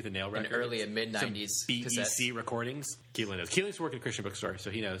 yeah. Some Tooth and Nail records. And early and mid 90s Some BEC cassettes. recordings. Keelan knows. Keelan's working at a Christian bookstore, so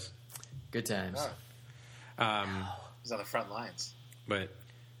he knows. Good times. Oh, he's on the front lines. But,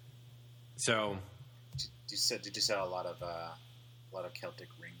 so, Did you sell a lot of Celtic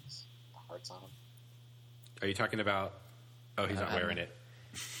rings, hearts on them? are you talking about... Oh, he's not wearing it.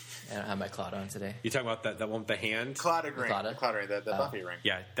 I don't have my cloud on today. You talking about that one with the hand? Claddagh ring, Claddagh? the Claddagh ring, the Buffy ring.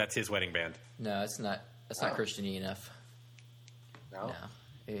 Yeah, that's his wedding band. No, it's not. That's not Oh. Christian-y enough. No,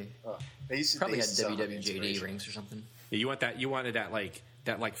 No. It Oh. They used to probably they had used to sell them WWJD inspiration. rings or something. Yeah, you wanted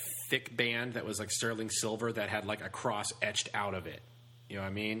that thick band that was like sterling silver that had like a cross etched out of it. You know what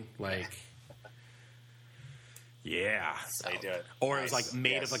I mean? Like, yeah. They do it. Or it was Nice. like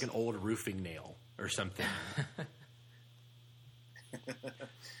made Yes. of like an old roofing nail or something.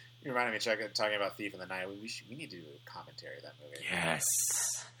 You reminded me, Chuck, talking about Thief in the Night. We need to do a commentary of that movie. Yes.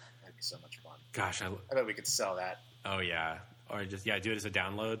 That'd be so much fun. Gosh, I bet we could sell that. oh yeah. Or just do it as a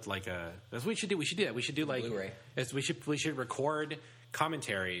download, like a. That's what we should do. We should do that. We should do like Blu-ray. We should record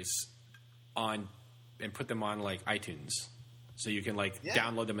commentaries on and put them on like iTunes, so you can like Yeah.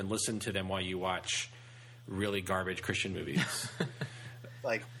 download them and listen to them while you watch really garbage Christian movies.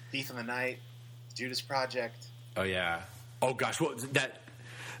 Like Thief in the Night, Judas Project. Oh yeah. Oh gosh. Well,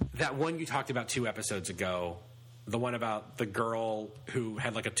 that one you talked about 2 episodes ago, the one about the girl who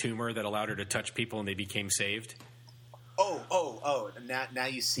had like a tumor that allowed her to touch people and they became saved. Oh! Now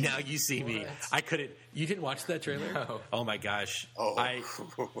you see. Now you see me. What? I couldn't. You didn't watch that trailer? No. Oh my gosh. Oh.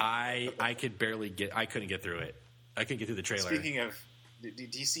 I could barely get. I couldn't get through it. I couldn't get through the trailer. Speaking of, do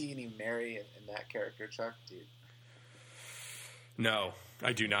you see any Mary in that character, Chuck? Dude, No,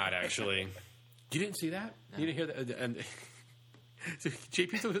 I do not actually. You didn't see that? You didn't hear that? And so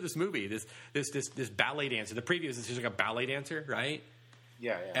JP's looked at this movie. This ballet dancer. The preview is she's like a ballet dancer, right?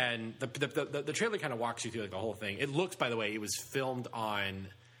 yeah. And the trailer kind of walks you through like the whole thing. It looks, by the way, it was filmed on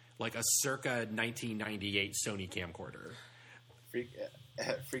like a circa 1998 Sony camcorder.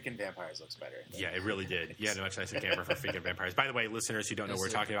 Freaking Vampires looks better. Yeah, it really did. Yeah, no, much nicer camera for Freaking Vampires. By the way, listeners who don't know what we're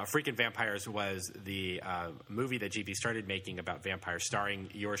talking about, Freaking Vampires was the movie that JP started making about vampires, starring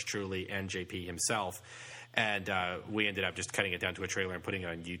yours truly and JP himself. And we ended up just cutting it down to a trailer and putting it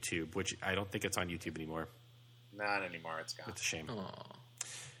on YouTube, which I don't think it's on YouTube anymore. Not anymore. It's gone. It's a shame.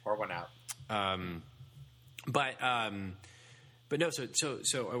 Pour one out. But no.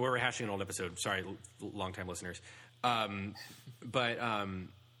 So we're rehashing an old episode. Sorry, long-time listeners. No.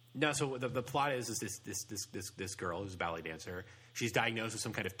 So the plot is this girl who's a ballet dancer. She's diagnosed with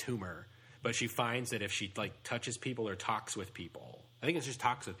some kind of tumor, but she finds that if she like touches people or talks with people, I think it's just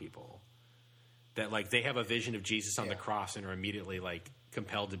talks with people, that like they have a vision of Jesus on the cross and are immediately like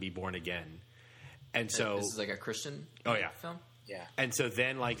compelled to be born again. And so This is like a Christian Oh, yeah. film? Yeah. And so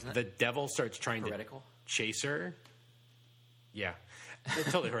then, like, the devil starts trying Heretical? to chase her. Yeah. It's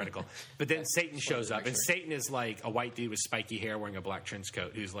totally heretical. But then Satan shows up, and Satan is like a white dude with spiky hair wearing a black trench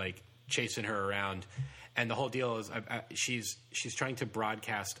coat who's, like, chasing her around. And the whole deal is she's trying to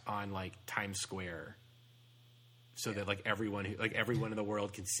broadcast on, like, Times Square so that, like, everyone in the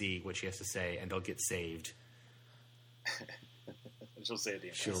world can see what she has to say, and they'll get saved. She'll say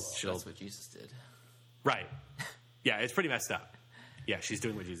it. She'll That's what Jesus did. Right. Yeah, it's pretty messed up. Yeah, she's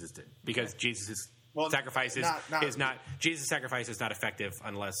doing what Jesus did because Jesus' sacrifice is not Jesus' sacrifice is not effective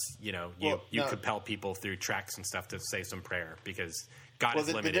unless you compel people through tracts and stuff to say some prayer because God is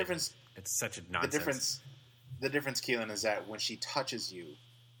limited. The difference, it's such a nonsense. The difference, Keelan, is that when she touches you,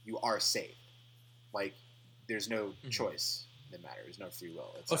 you are saved. Like there's no choice in the matter. There's no free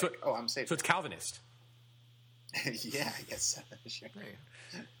will. It's I'm saved. So it's Calvinist. Yeah, I guess. Sure. There you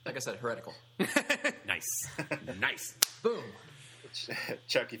go. Like I said, heretical. Nice. Boom.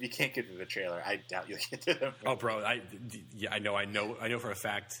 Chuck, if you can't get through the trailer, I doubt you'll get through the Oh, bro, I know for a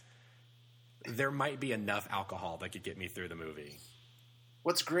fact there might be enough alcohol that could get me through the movie.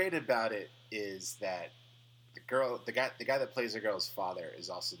 What's great about it is that the guy that plays the girl's father is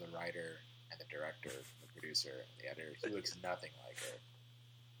also the writer and the director, the producer, and the editor. He looks nothing like her.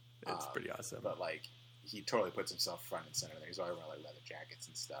 It's pretty awesome. But like, he totally puts himself front and center. He's always wearing like leather jackets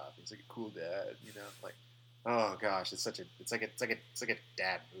and stuff. He's like a cool dad, you know. Like, oh gosh, it's like a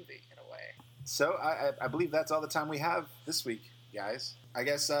dad movie in a way. So I believe that's all the time we have this week, guys. I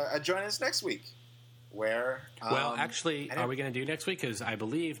guess join us next week. Where? Well, actually, are we going to do next week? Because I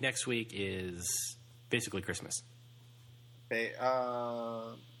believe next week is basically Christmas. Okay,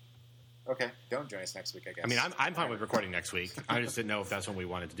 don't join us next week, I guess. I mean, I'm fine with recording next week. I just didn't know if that's what we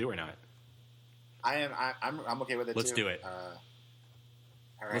wanted to do or not. I'm okay with it. Let's too. do it. All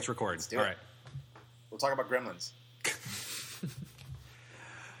right, let's record. Let's do all it. right. We'll talk about Gremlins.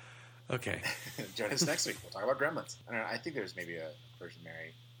 Okay. Join us next week. We'll talk about Gremlins. I don't know. I think there's maybe a Virgin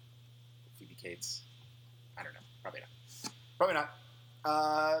Mary, Phoebe Cates. I don't know. Probably not.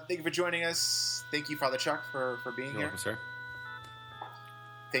 Thank you for joining us. Thank you, Father Chuck, for being You're here. welcome, sir.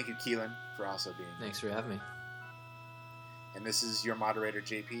 Thank you, Keelan, for also being here. Thanks for having me. And this is your moderator,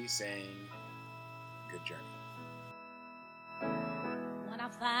 JP, saying good journey. When I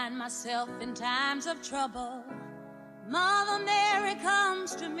find myself in times of trouble, Mother Mary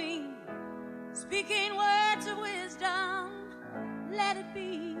comes to me, speaking words of wisdom, let it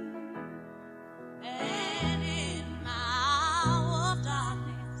be.